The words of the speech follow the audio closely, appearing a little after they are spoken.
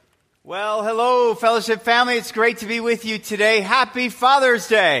Well, hello, Fellowship family. It's great to be with you today. Happy Father's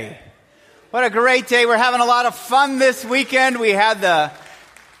Day. What a great day. We're having a lot of fun this weekend. We had the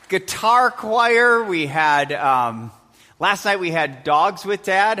guitar choir. We had, last night we had dogs with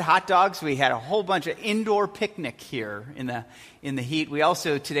Dad, hot dogs. We had a whole bunch of indoor picnic here in the heat.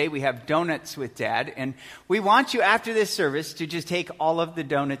 Today we have donuts with Dad. And we want you after this service to just take all of the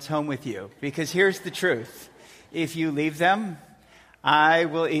donuts home with you. Because here's the truth. If you leave them, I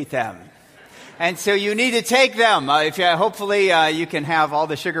will eat them. And so you need to take them. Hopefully you can have all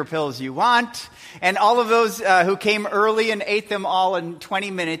the sugar pills you want. And all of those who came early and ate them all in 20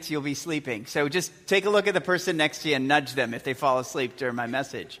 minutes, you'll be sleeping. So just take a look at the person next to you and nudge them if they fall asleep during my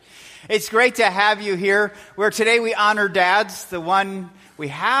message. It's great to have you here, where today we honor dads, the one we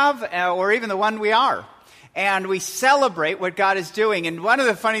have or even the one we are. And we celebrate what God is doing. And one of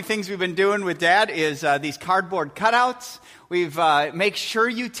the funny things we've been doing with Dad is these cardboard cutouts. We've make sure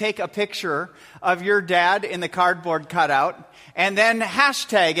you take a picture of your dad in the cardboard cutout and then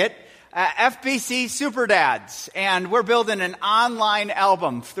hashtag it FBC Super Dads. And we're building an online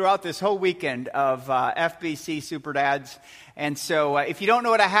album throughout this whole weekend of FBC Super Dads. And so if you don't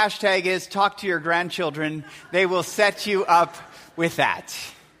know what a hashtag is, talk to your grandchildren. They will set you up with that.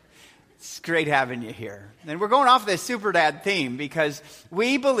 It's great having you here. And we're going off this Super Dad theme because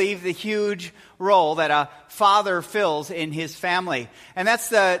we believe the huge role that a father fills in his family. And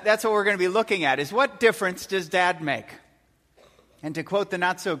that's what we're going to be looking at, is what difference does Dad make? And to quote the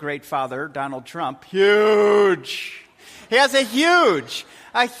not-so-great father, Donald Trump, huge. He has a huge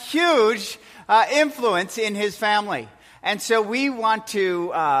influence in his family. And so we want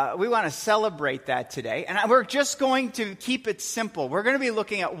to celebrate that today. And we're just going to keep it simple. We're going to be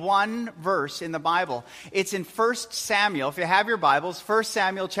looking at one verse in the Bible. It's in 1 Samuel. If you have your Bibles, 1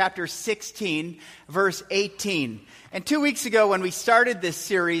 Samuel chapter 16, verse 18. And 2 weeks ago when we started this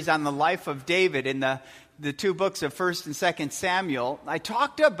series on the life of David in the two books of 1 and 2 Samuel, I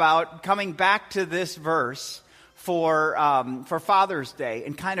talked about coming back to this verse for Father's Day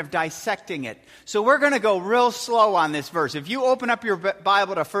and kind of dissecting it. So we're going to go real slow on this verse. If you open up your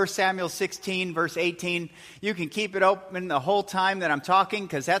Bible to 1 Samuel 16, verse 18, you can keep it open the whole time that I'm talking,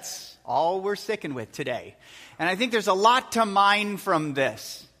 because that's all we're sticking with today. And I think there's a lot to mine from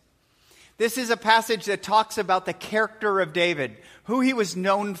this. This is a passage that talks about the character of David, who he was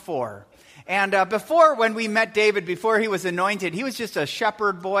known for. And when we met David, before he was anointed, he was just a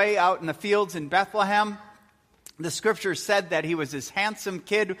shepherd boy out in the fields in Bethlehem. The scripture said that he was this handsome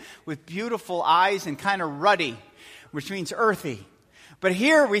kid with beautiful eyes and kind of ruddy, which means earthy. But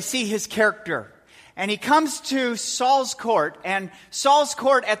here we see his character. And he comes to Saul's court. And Saul's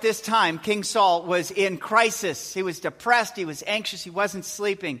court at this time, King Saul, was in crisis. He was depressed. He was anxious. He wasn't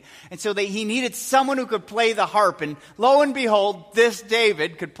sleeping. And so he needed someone who could play the harp. And lo and behold, this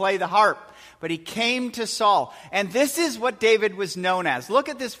David could play the harp. But he came to Saul. And this is what David was known as. Look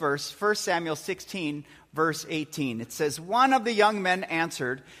at this verse, 1 Samuel 16, verse 18. It says, one of the young men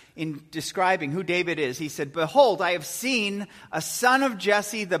answered in describing who David is. He said, behold, I have seen a son of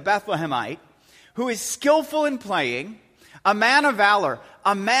Jesse the Bethlehemite, who is skillful in playing, a man of valor,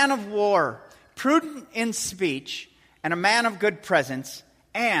 a man of war, prudent in speech, and a man of good presence,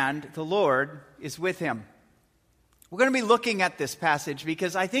 and the Lord is with him. We're going to be looking at this passage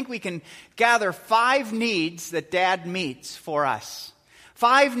because I think we can gather 5 needs that Dad meets for us.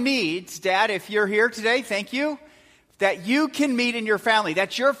 5 needs, Dad, if you're here today, thank you, that you can meet in your family,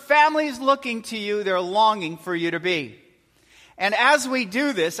 that your family is looking to you, they're longing for you to be. And as we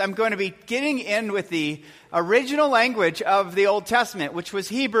do this, I'm going to be getting in with the original language of the Old Testament, which was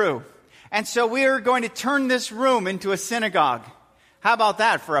Hebrew. And so we are going to turn this room into a synagogue. How about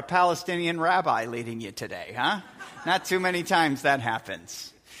that for a Palestinian rabbi leading you today, huh? Not too many times that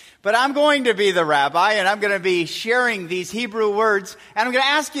happens. But I'm going to be the rabbi, and I'm going to be sharing these Hebrew words, and I'm going to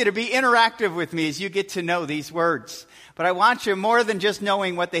ask you to be interactive with me as you get to know these words. But I want you, more than just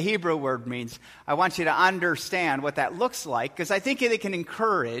knowing what the Hebrew word means, I want you to understand what that looks like, because I think it can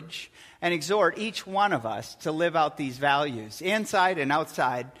encourage and exhort each one of us to live out these values inside and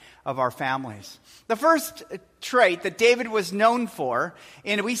outside of our families. The first trait that David was known for,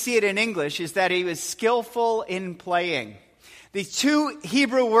 and we see it in English, is that he was skillful in playing. The 2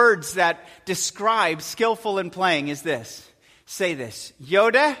 Hebrew words that describe skillful in playing is this. Say this.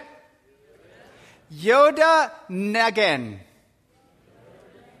 Yoda Negen.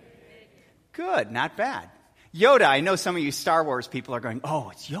 Good, not bad. Yoda, I know some of you Star Wars people are going, oh,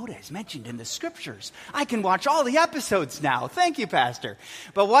 it's Yoda. It's mentioned in the scriptures. I can watch all the episodes now. Thank you, Pastor.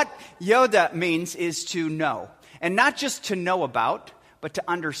 But what Yoda means is to know. And not just to know about, but to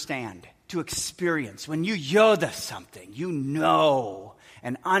understand, to experience. When you Yoda something, you know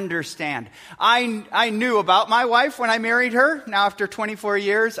and understand. I knew about my wife when I married her. Now after 24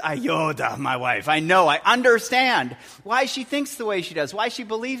 years, I Yoda my wife. I understand why she thinks the way she does, why she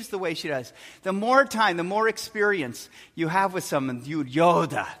believes the way she does. The more time, the more experience you have with someone, you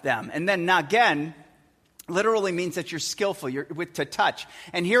Yoda them. And then again, literally means that you're skillful, to touch.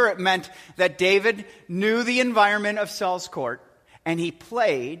 And here it meant that David knew the environment of Saul's court, and he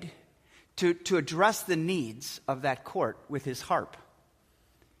played to address the needs of that court with his harp.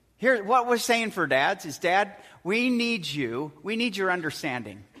 Here, what we're saying for dads is, Dad, we need your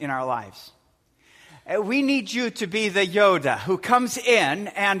understanding in our lives. We need you to be the Yoda who comes in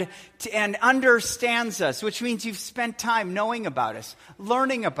and understands us, which means you've spent time knowing about us,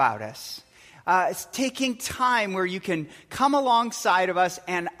 learning about us. It's taking time where you can come alongside of us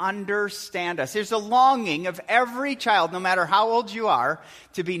and understand us. There's a longing of every child, no matter how old you are,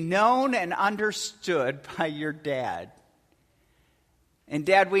 to be known and understood by your dad. And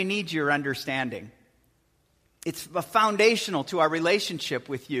Dad, we need your understanding. It's foundational to our relationship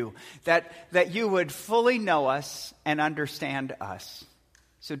with you that you would fully know us and understand us.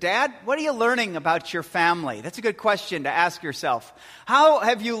 So Dad, what are you learning about your family? That's a good question to ask yourself. How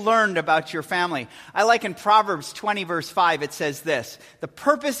have you learned about your family? I like in Proverbs 20 verse 5, it says this: the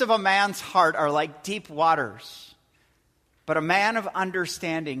purpose of a man's heart are like deep waters, but a man of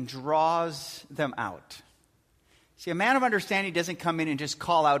understanding draws them out. See, a man of understanding doesn't come in and just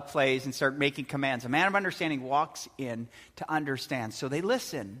call out plays and start making commands. A man of understanding walks in to understand. So they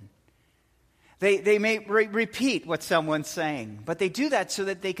listen. They may repeat what someone's saying, but they do that so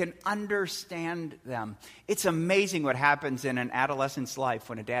that they can understand them. It's amazing what happens in an adolescent's life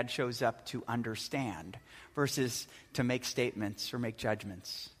when a dad shows up to understand versus to make statements or make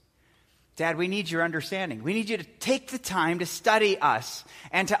judgments. Dad, we need your understanding. We need you to take the time to study us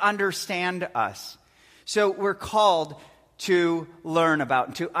and to understand us. So we're called to learn about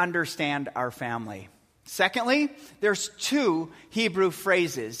and to understand our family. Secondly, there's two Hebrew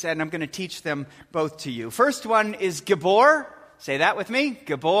phrases, and I'm going to teach them both to you. First one is Gibor. Say that with me,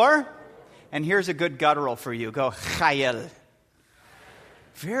 Gibor. And here's a good guttural for you. Go, Chayil.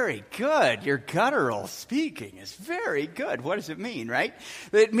 Very good. Your guttural speaking is very good. What does it mean, right?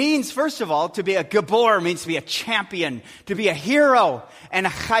 It means, first of all, to be a Gibor means to be a champion, to be a hero. And a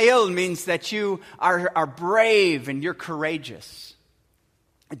Chayil means that you are brave and you're courageous.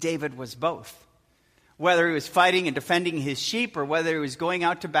 David was both. Whether he was fighting and defending his sheep or whether he was going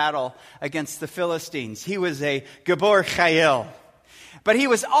out to battle against the Philistines, he was a Gibor Chayil. But he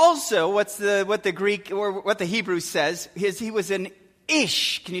was also, what the Greek or what the Hebrew says, he was an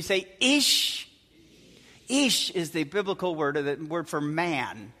Ish. Can you say Ish? Ish is the biblical word for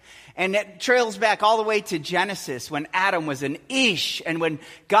man. And it trails back all the way to Genesis when Adam was an Ish. And when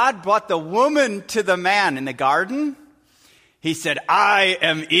God brought the woman to the man in the garden, he said, I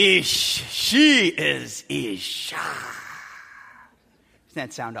am Ish, she is Ish. Doesn't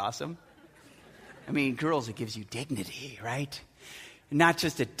that sound awesome? I mean, girls, it gives you dignity, right? Not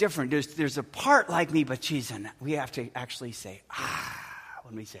just a different, there's a part like me, but we have to actually say,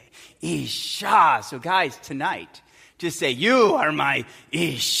 when we say Isha. So guys, tonight, just say, you are my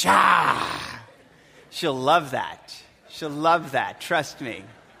Isha. She'll love that. She'll love that. Trust me.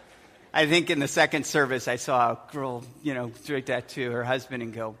 I think in the second service, I saw a girl, direct that to her husband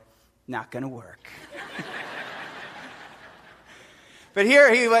and go, not going to work. But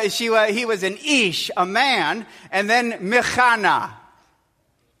here he was an Ish, a man, and then Mechana.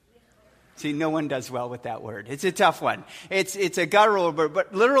 See, no one does well with that word. It's a tough one. It's a guttural word,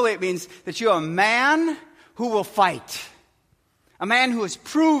 but literally it means that you're a man who will fight. A man who is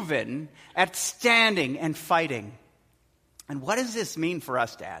proven at standing and fighting. And what does this mean for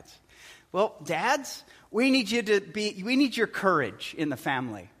us, dads? Well, dads, we need your courage in the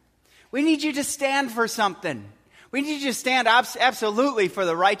family. We need you to stand for something. We need you to stand absolutely for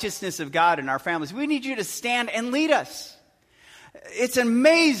the righteousness of God in our families. We need you to stand and lead us. It's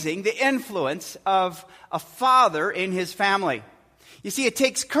amazing the influence of a father in his family. You see, it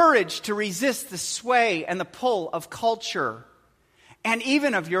takes courage to resist the sway and the pull of culture and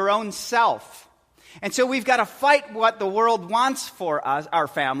even of your own self. And so we've got to fight what the world wants for us, our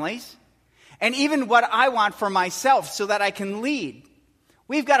families, and even what I want for myself so that I can lead.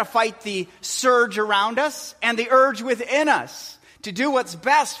 We've got to fight the surge around us and the urge within us to do what's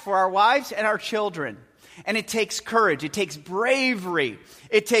best for our wives and our children. And it takes courage. It takes bravery.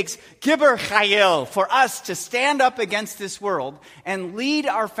 It takes Gibor Chayil for us to stand up against this world and lead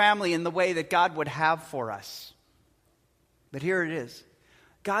our family in the way that God would have for us. But here it is.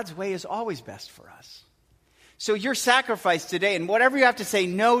 God's way is always best for us. So your sacrifice today, and whatever you have to say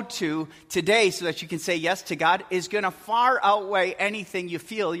no to today so that you can say yes to God, is going to far outweigh anything you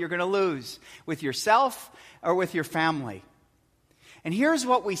feel you're going to lose with yourself or with your family. And here's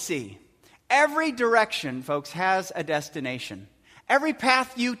what we see. Every direction, folks, has a destination. Every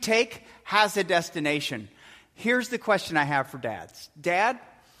path you take has a destination. Here's the question I have for dads. Dad,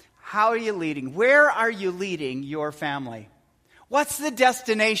 how are you leading? Where are you leading your family? What's the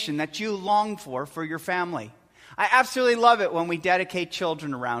destination that you long for your family? I absolutely love it when we dedicate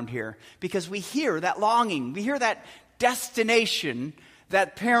children around here because we hear that longing. We hear that destination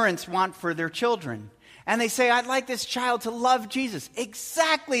that parents want for their children. And they say, I'd like this child to love Jesus.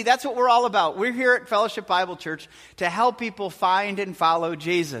 Exactly. That's what we're all about. We're here at Fellowship Bible Church to help people find and follow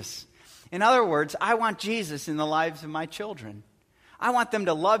Jesus. In other words, I want Jesus in the lives of my children. I want them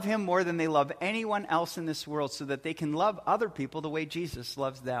to love him more than they love anyone else in this world so that they can love other people the way Jesus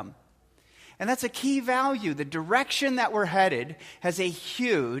loves them. And that's a key value. The direction that we're headed has a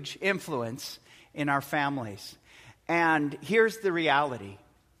huge influence in our families. And here's the reality.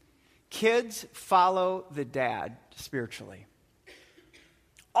 Kids follow the dad spiritually.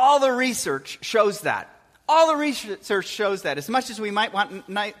 All the research shows that. All the research shows that. As much as we might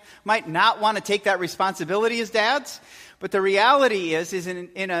not want to take that responsibility as dads, but the reality is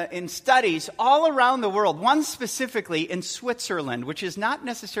in studies all around the world, one specifically in Switzerland, which is not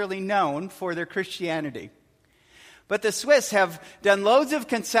necessarily known for their Christianity. But the Swiss have done loads of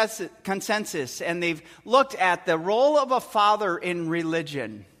consensus, and they've looked at the role of a father in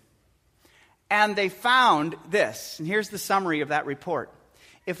religion. And they found this, and here's the summary of that report.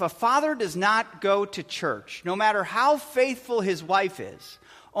 If a father does not go to church, no matter how faithful his wife is,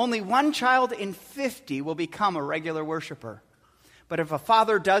 only one child in 50 will become a regular worshiper. But if a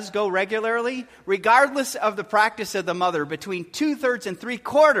father does go regularly, regardless of the practice of the mother, between 2/3 and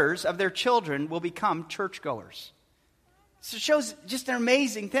 3/4 of their children will become churchgoers. So it shows just an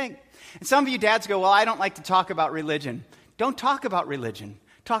amazing thing. And some of you dads go, well, I don't like to talk about religion. Don't talk about religion.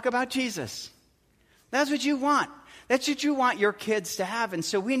 Talk about Jesus. That's what you want. That's what you want your kids to have. And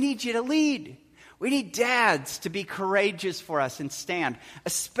so we need you to lead. We need dads to be courageous for us and stand,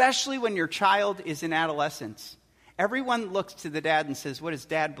 especially when your child is in adolescence. Everyone looks to the dad and says, what does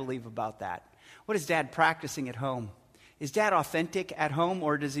dad believe about that? What is dad practicing at home? Is dad authentic at home,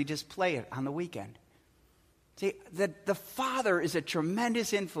 or does he just play it on the weekend? See, the father is a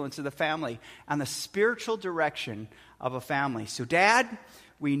tremendous influence of the family on the spiritual direction of a family. So dad,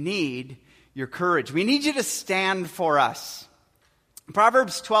 we need your courage. We need you to stand for us.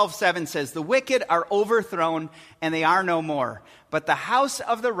 Proverbs 12:7 says, the wicked are overthrown and they are no more, but the house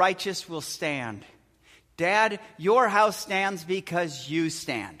of the righteous will stand. Dad, your house stands because you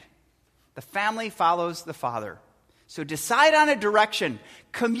stand. The family follows the father. So decide on a direction.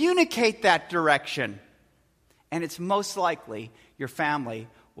 Communicate that direction. And it's most likely your family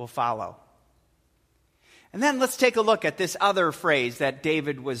will follow. And then let's take a look at this other phrase that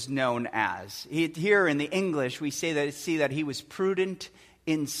David was known as. Here in the English, we see that he was prudent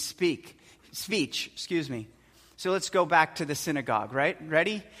in speech. So let's go back to the synagogue, right?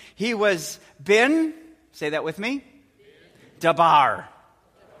 Ready? He was bin, say that with me, dabar.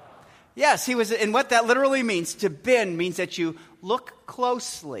 Yes, he was, and what that literally means, to bin, means that you look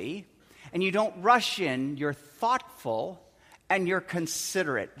closely and you don't rush in, you're thoughtful and you're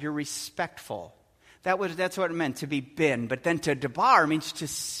considerate, you're respectful. That's what it meant, to be bin. But then to dabar means to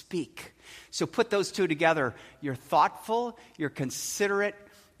speak. So put those two together. You're thoughtful, you're considerate,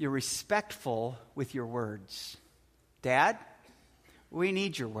 you're respectful with your words. Dad, we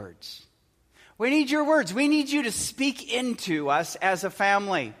need your words. We need your words. We need you to speak into us as a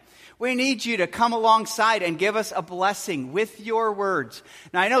family. We need you to come alongside and give us a blessing with your words.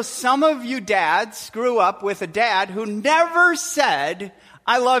 Now, I know some of you dads grew up with a dad who never said,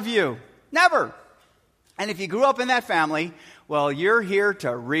 I love you. Never. And if you grew up in that family, well, you're here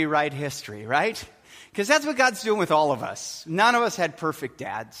to rewrite history, right? Because that's what God's doing with all of us. None of us had perfect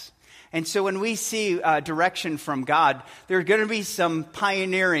dads. And so when we see direction from God, there are going to be some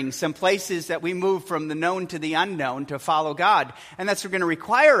pioneering, some places that we move from the known to the unknown to follow God. And that's going to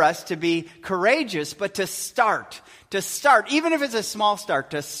require us to be courageous, but to start, even if it's a small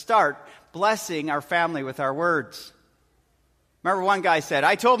start, to start blessing our family with our words. Remember one guy said,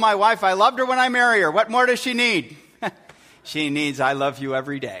 I told my wife I loved her when I marry her. What more does she need? She needs I love you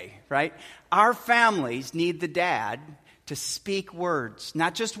every day, right? Our families need the dad to speak words,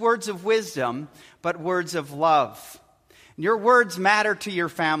 not just words of wisdom, but words of love. Your words matter to your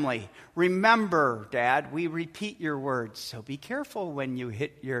family. Remember, Dad, we repeat your words, so be careful when you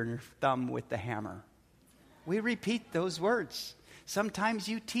hit your thumb with the hammer. We repeat those words. Sometimes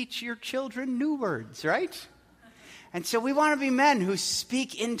you teach your children new words, right? And so we want to be men who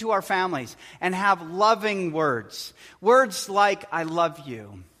speak into our families and have loving words. Words like, I love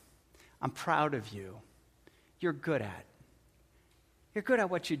you. I'm proud of you. You're good at. You're good at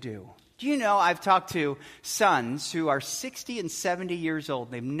what you do. Do you know, I've talked to sons who are 60 and 70 years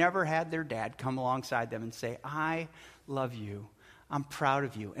old. They've never had their dad come alongside them and say, I love you. I'm proud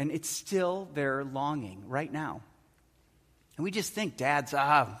of you. And it's still their longing right now. And we just think, dads,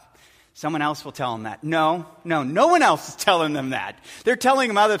 someone else will tell them that. No one else is telling them that. They're telling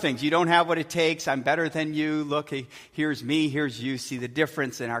them other things. You don't have what it takes. I'm better than you. Look, here's me, here's you. See the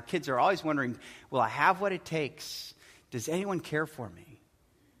difference. And our kids are always wondering, will I have what it takes? Does anyone care for me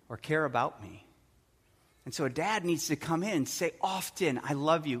or care about me? And so a dad needs to come in and say often, I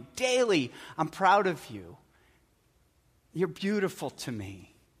love you. Daily, I'm proud of you. You're beautiful to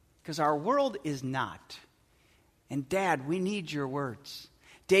me. Because our world is not. And Dad, we need your words.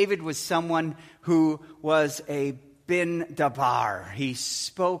 David was someone who was a bin dabar. He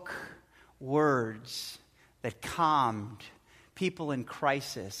spoke words that calmed people in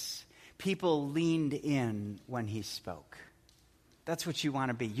crisis. People leaned in when he spoke. That's what you want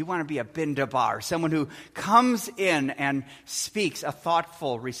to be. You want to be a bin dabar, someone who comes in and speaks a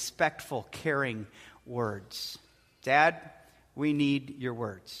thoughtful, respectful, caring words. Dad, we need your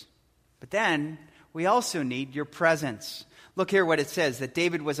words. But then we also need your presence. Look here what it says, that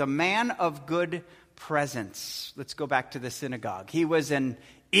David was a man of good presence. Let's go back to the synagogue. He was an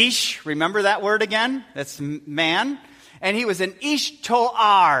ish, remember that word again? That's man. And he was an ish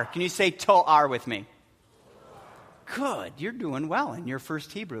to'ar. Can you say to'ar with me? Good, you're doing well in your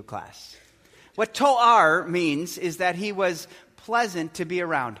first Hebrew class. What to'ar means is that he was pleasant to be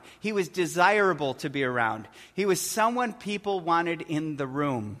around. He was desirable to be around. He was someone people wanted in the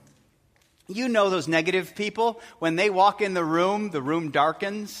room. You know those negative people, when they walk in the room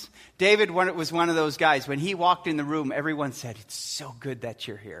darkens. David was one of those guys. When he walked in the room, everyone said, it's so good that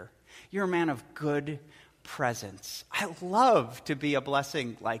you're here. You're a man of good presence. I love to be a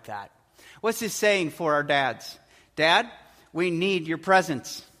blessing like that. What's this saying for our dads? Dad, we need your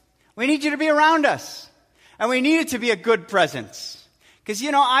presence. We need you to be around us. And we need it to be a good presence. Because,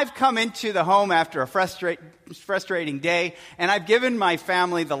 I've come into the home after a frustrating day, and I've given my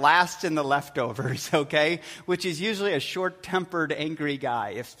family the last and the leftovers, okay? Which is usually a short-tempered, angry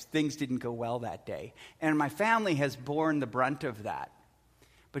guy if things didn't go well that day. And my family has borne the brunt of that.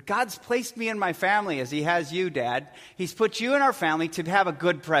 But God's placed me in my family as he has you, Dad. He's put you in our family to have a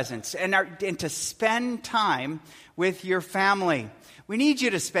good presence and to spend time with your family. We need you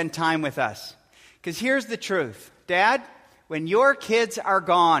to spend time with us. Because here's the truth. Dad, when your kids are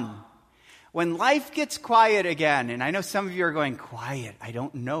gone, when life gets quiet again, and I know some of you are going, quiet, I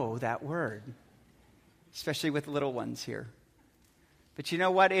don't know that word, especially with little ones here. But you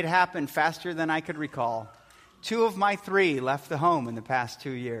know what? It happened faster than I could recall. 2 of my 3 left the home in the past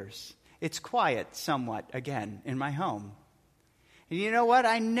 2 years. It's quiet somewhat again in my home. And you know what?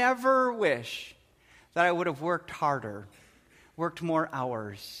 I never wish that I would have worked harder, worked more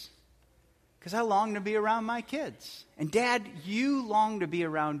hours, because I long to be around my kids. And Dad, you long to be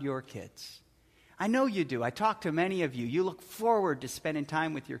around your kids. I know you do. I talk to many of you. You look forward to spending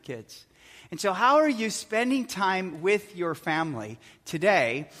time with your kids. And so how are you spending time with your family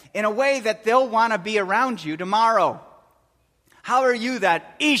today in a way that they'll want to be around you tomorrow? How are you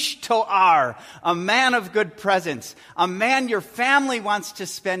that ish to'ar, a man of good presence, a man your family wants to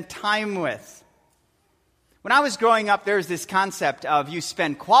spend time with? When I was growing up, there's this concept of you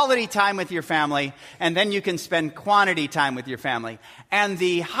spend quality time with your family, and then you can spend quantity time with your family. And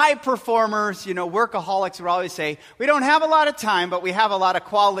the high performers, workaholics would always say, we don't have a lot of time, but we have a lot of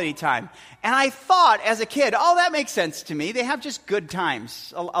quality time. And I thought as a kid, that makes sense to me. They have just good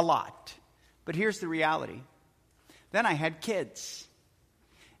times, a lot. But here's the reality. Then I had kids.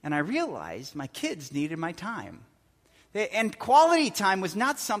 And I realized my kids needed my time. And quality time was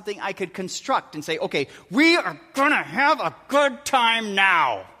not something I could construct and say, okay, we are going to have a good time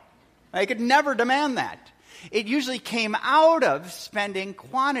now. I could never demand that. It usually came out of spending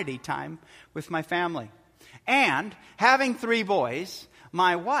quantity time with my family. And having 3 boys,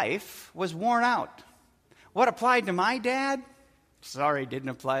 my wife was worn out. What applied to my dad? Sorry, didn't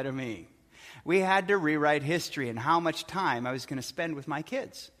apply to me. We had to rewrite history and how much time I was going to spend with my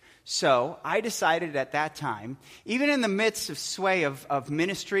kids. So I decided at that time, even in the midst of sway of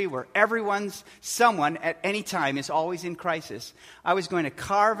ministry where someone at any time is always in crisis, I was going to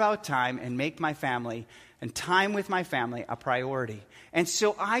carve out time and make my family and time with my family a priority. And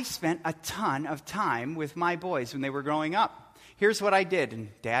so I spent a ton of time with my boys when they were growing up. Here's what I did. And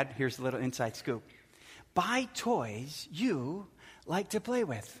Dad, here's a little inside scoop. Buy toys you like to play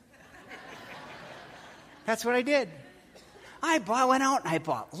with. That's what I did. Went out and I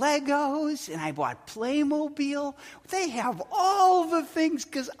bought Legos and I bought Playmobil. They have all the things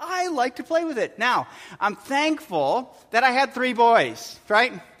because I like to play with it. Now, I'm thankful that I had 3 boys,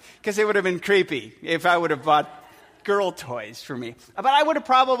 right? Because it would have been creepy if I would have bought girl toys for me. But I would have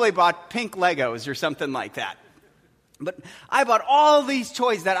probably bought pink Legos or something like that. But I bought all these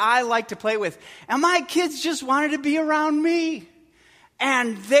toys that I like to play with. And my kids just wanted to be around me.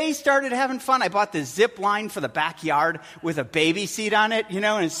 And they started having fun. I bought the zip line for the backyard with a baby seat on it,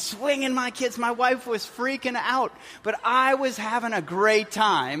 and swinging my kids. My wife was freaking out. But I was having a great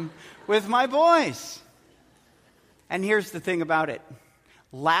time with my boys. And here's the thing about it.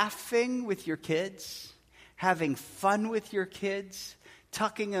 Laughing with your kids, having fun with your kids,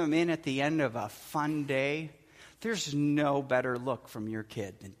 tucking them in at the end of a fun day. There's no better look from your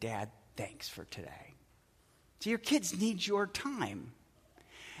kid than, Dad, thanks for today. So your kids need your time.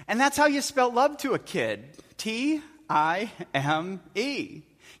 And that's how you spell love to a kid. Time.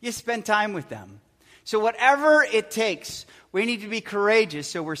 You spend time with them. So whatever it takes, we need to be courageous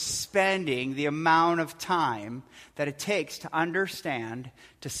so we're spending the amount of time that it takes to understand,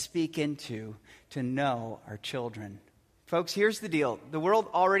 to speak into, to know our children. Folks, here's the deal. The world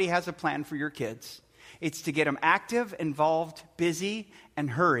already has a plan for your kids. It's to get them active, involved, busy, and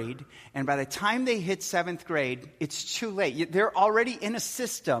hurried. And by the time they hit 7th grade, it's too late. They're already in a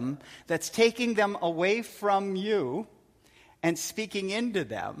system that's taking them away from you and speaking into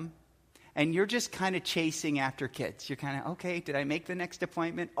them. And you're just kind of chasing after kids. You're kind of, okay, did I make the next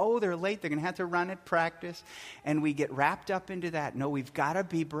appointment? Oh, they're late. They're going to have to run at practice. And we get wrapped up into that. No, we've got to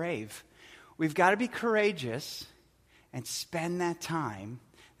be brave. We've got to be courageous and spend that time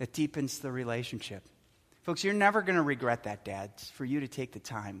that deepens the relationship. Folks, you're never going to regret that, dads, for you to take the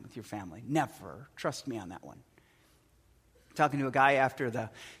time with your family. Never. Trust me on that one. Talking to a guy after the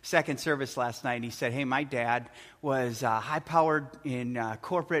second service last night, and he said, hey, my dad was a high-powered in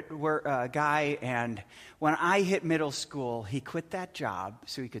corporate guy, and when I hit middle school, he quit that job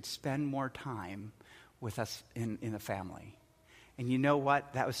so he could spend more time with us in the family. And you know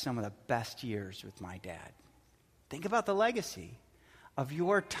what? That was some of the best years with my dad. Think about the legacy of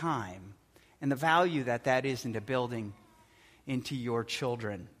your time and the value that is into building into your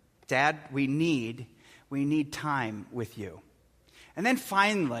children. Dad, we need time with you. And then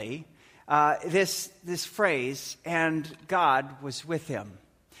finally, this phrase, and God was with him.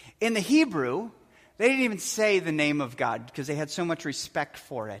 In the Hebrew, they didn't even say the name of God because they had so much respect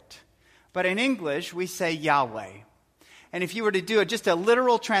for it. But in English, we say Yahweh. And if you were to do just a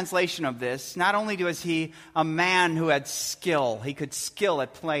literal translation of this, not only was he a man who had skill, he could skill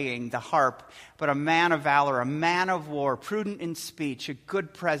at playing the harp, but a man of valor, a man of war, prudent in speech, a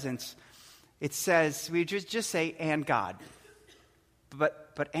good presence. It says, we just say, and God.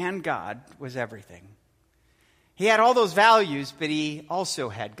 But and God was everything. He had all those values, but he also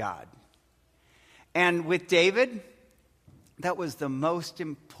had God. And with David, that was the most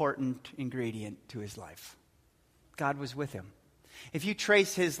important ingredient to his life. God was with him. If you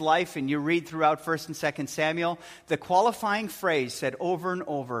trace his life and you read throughout 1 and 2 Samuel, the qualifying phrase said over and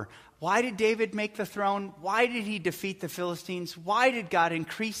over, why did David make the throne? Why did he defeat the Philistines? Why did God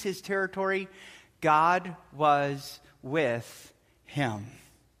increase his territory? God was with him.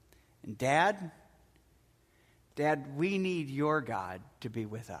 And Dad, we need your God to be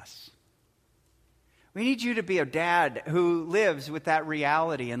with us. We need you to be a dad who lives with that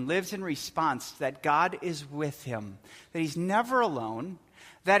reality and lives in response that God is with him, that he's never alone,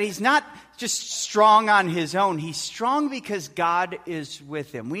 that he's not just strong on his own. He's strong because God is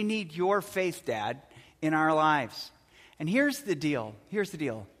with him. We need your faith, Dad, in our lives. And here's the deal.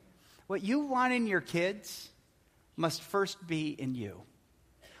 What you want in your kids must first be in you.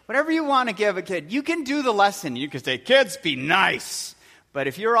 Whatever you want to give a kid, you can do the lesson. You can say, kids, be nice. But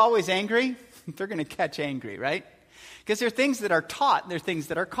if you're always angry, they're going to catch angry, right? Because there are things that are taught, and there are things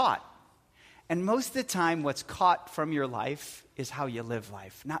that are caught. And most of the time, what's caught from your life is how you live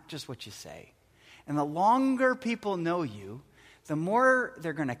life, not just what you say. And the longer people know you, the more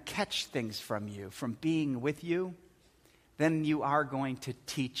they're going to catch things from you, from being with you, then you are going to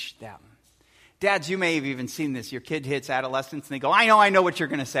teach them. Dads, you may have even seen this. Your kid hits adolescence and they go, I know what you're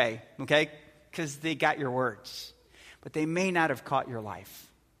going to say, okay? Because they got your words. But they may not have caught your life.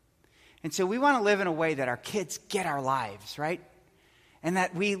 And so we want to live in a way that our kids get our lives, right? And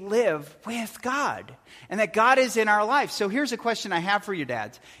that we live with God. And that God is in our life. So here's a question I have for you,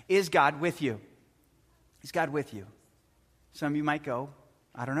 dads. Is God with you? Is God with you? Some of you might go,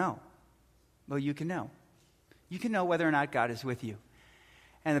 I don't know. Well, you can know. You can know whether or not God is with you.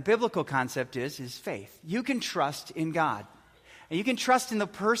 And the biblical concept is faith. You can trust in God. And you can trust in the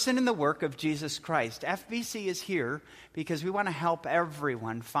person and the work of Jesus Christ. FBC is here because we want to help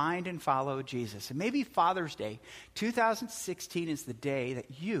everyone find and follow Jesus. And maybe Father's Day 2016 is the day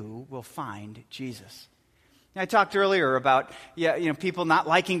that you will find Jesus. I talked earlier about people not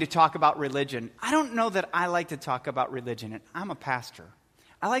liking to talk about religion. I don't know that I like to talk about religion. I'm a pastor.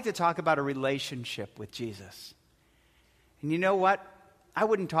 I like to talk about a relationship with Jesus. And you know what? I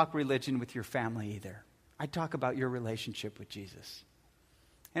wouldn't talk religion with your family either. I'd talk about your relationship with Jesus.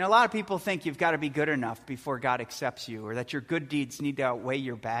 And a lot of people think you've got to be good enough before God accepts you, or that your good deeds need to outweigh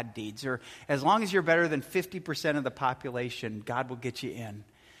your bad deeds, or as long as you're better than 50% of the population, God will get you in.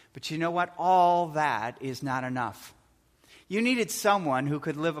 But you know what? All that is not enough. You needed someone who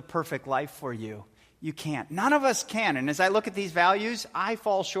could live a perfect life for you. You can't. None of us can. And as I look at these values, I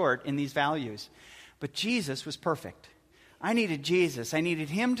fall short in these values. But Jesus was perfect. I needed Jesus. I needed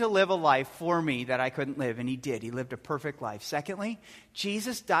him to live a life for me that I couldn't live, and he did. He lived a perfect life. Secondly,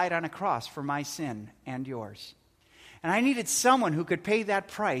 Jesus died on a cross for my sin and yours. And I needed someone who could pay that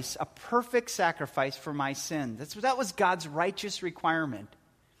price, a perfect sacrifice for my sin. That was God's righteous requirement.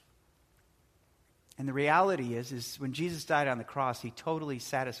 And the reality is when Jesus died on the cross, he totally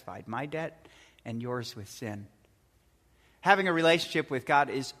satisfied my debt and yours with sin. Having a relationship with God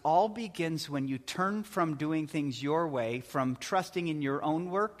all begins when you turn from doing things your way, from trusting in your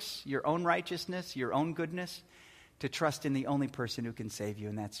own works, your own righteousness, your own goodness, to trust in the only person who can save you,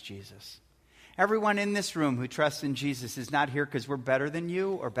 and that's Jesus. Everyone in this room who trusts in Jesus is not here because we're better than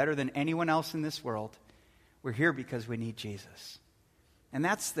you or better than anyone else in this world. We're here because we need Jesus. And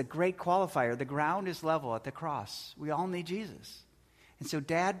that's the great qualifier. The ground is level at the cross. We all need Jesus. And so,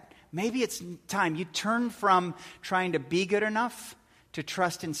 Dad, maybe it's time you turn from trying to be good enough to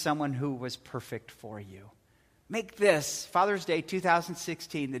trust in someone who was perfect for you. Make this, Father's Day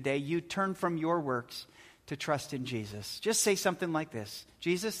 2016, the day you turn from your works to trust in Jesus. Just say something like this: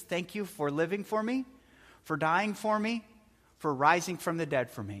 Jesus, thank you for living for me, for dying for me, for rising from the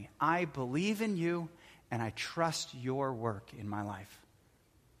dead for me. I believe in you, and I trust your work in my life.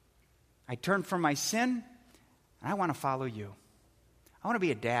 I turn from my sin, and I want to follow you. I want to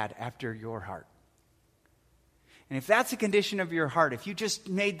be a dad after your heart. And if that's a condition of your heart, if you just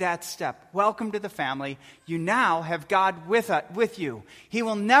made that step, welcome to the family. You now have God with you. He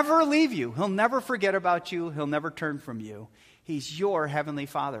will never leave you. He'll never forget about you. He'll never turn from you. He's your heavenly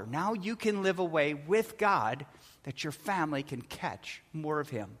Father. Now you can live a way with God that your family can catch more of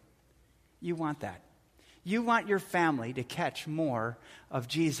him. You want that. You want your family to catch more of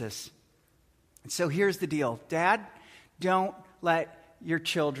Jesus. And so here's the deal. Dad, don't let your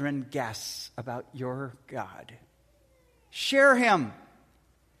children guess about your God. Share him.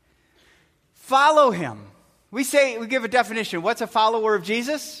 Follow him. We give a definition. What's a follower of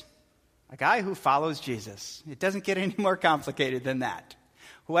Jesus? A guy who follows Jesus. It doesn't get any more complicated than that.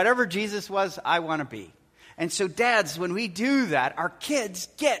 Whatever Jesus was, I want to be. And so, dads, when we do that, our kids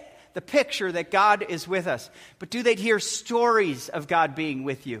get the picture that God is with us. But do they hear stories of God being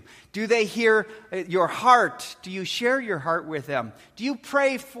with you? Do they hear your heart? Do you share your heart with them? Do you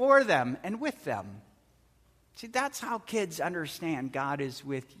pray for them and with them? See, that's how kids understand God is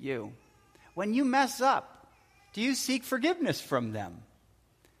with you. When you mess up, do you seek forgiveness from them?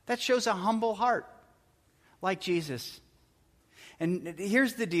 That shows a humble heart, like Jesus. And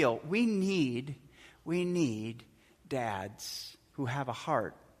here's the deal. We need dads who have a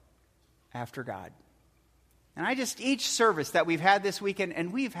heart after God. And each service that we've had this weekend,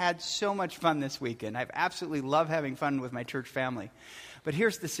 and we've had so much fun this weekend. I've absolutely loved having fun with my church family. But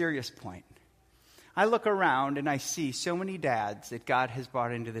here's the serious point. I look around and I see so many dads that God has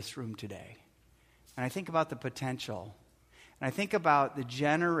brought into this room today. And I think about the potential. And I think about the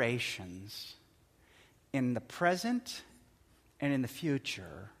generations in the present and in the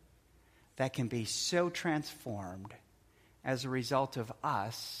future that can be so transformed as a result of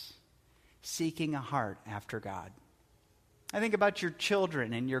us seeking a heart after God. I think about your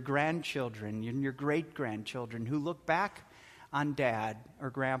children and your grandchildren and your great-grandchildren who look back on dad or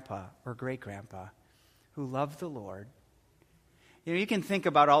grandpa or great-grandpa who love the Lord. You can think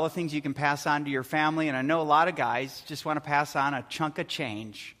about all the things you can pass on to your family, and I know a lot of guys just want to pass on a chunk of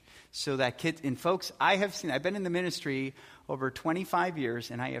change so that kids, and folks, I've been in the ministry over 25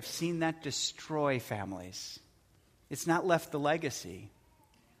 years, and I have seen that destroy families. It's not left the legacy.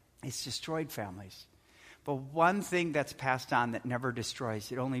 It's destroyed families. But one thing that's passed on that never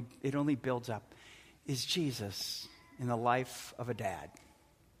destroys, it only builds up, is Jesus in the life of a dad.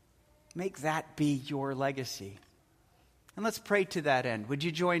 Make that be your legacy. And let's pray to that end. Would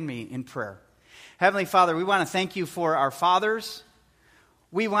you join me in prayer? Heavenly Father, we want to thank you for our fathers.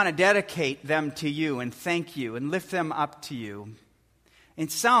 we want to dedicate them to you and thank you and lift them up to you.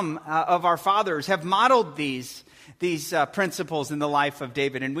 And some of our fathers have modeled these principles in the life of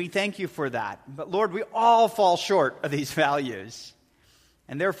David, and we thank you for that. But Lord, we all fall short of these values.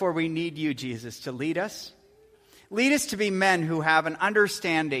 And therefore we need you, Jesus, to lead us. Lead us to be men who have an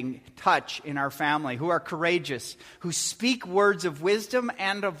understanding touch in our family, who are courageous, who speak words of wisdom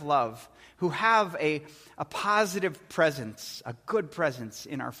and of love, who have a positive presence, a good presence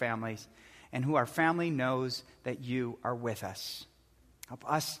in our families, and who our family knows that you are with us. Help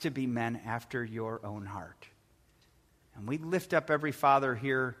us to be men after your own heart. And we lift up every father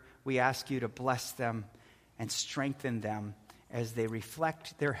here. We ask you to bless them and strengthen them as they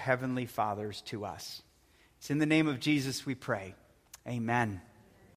reflect their heavenly fathers to us. It's in the name of Jesus we pray. Amen.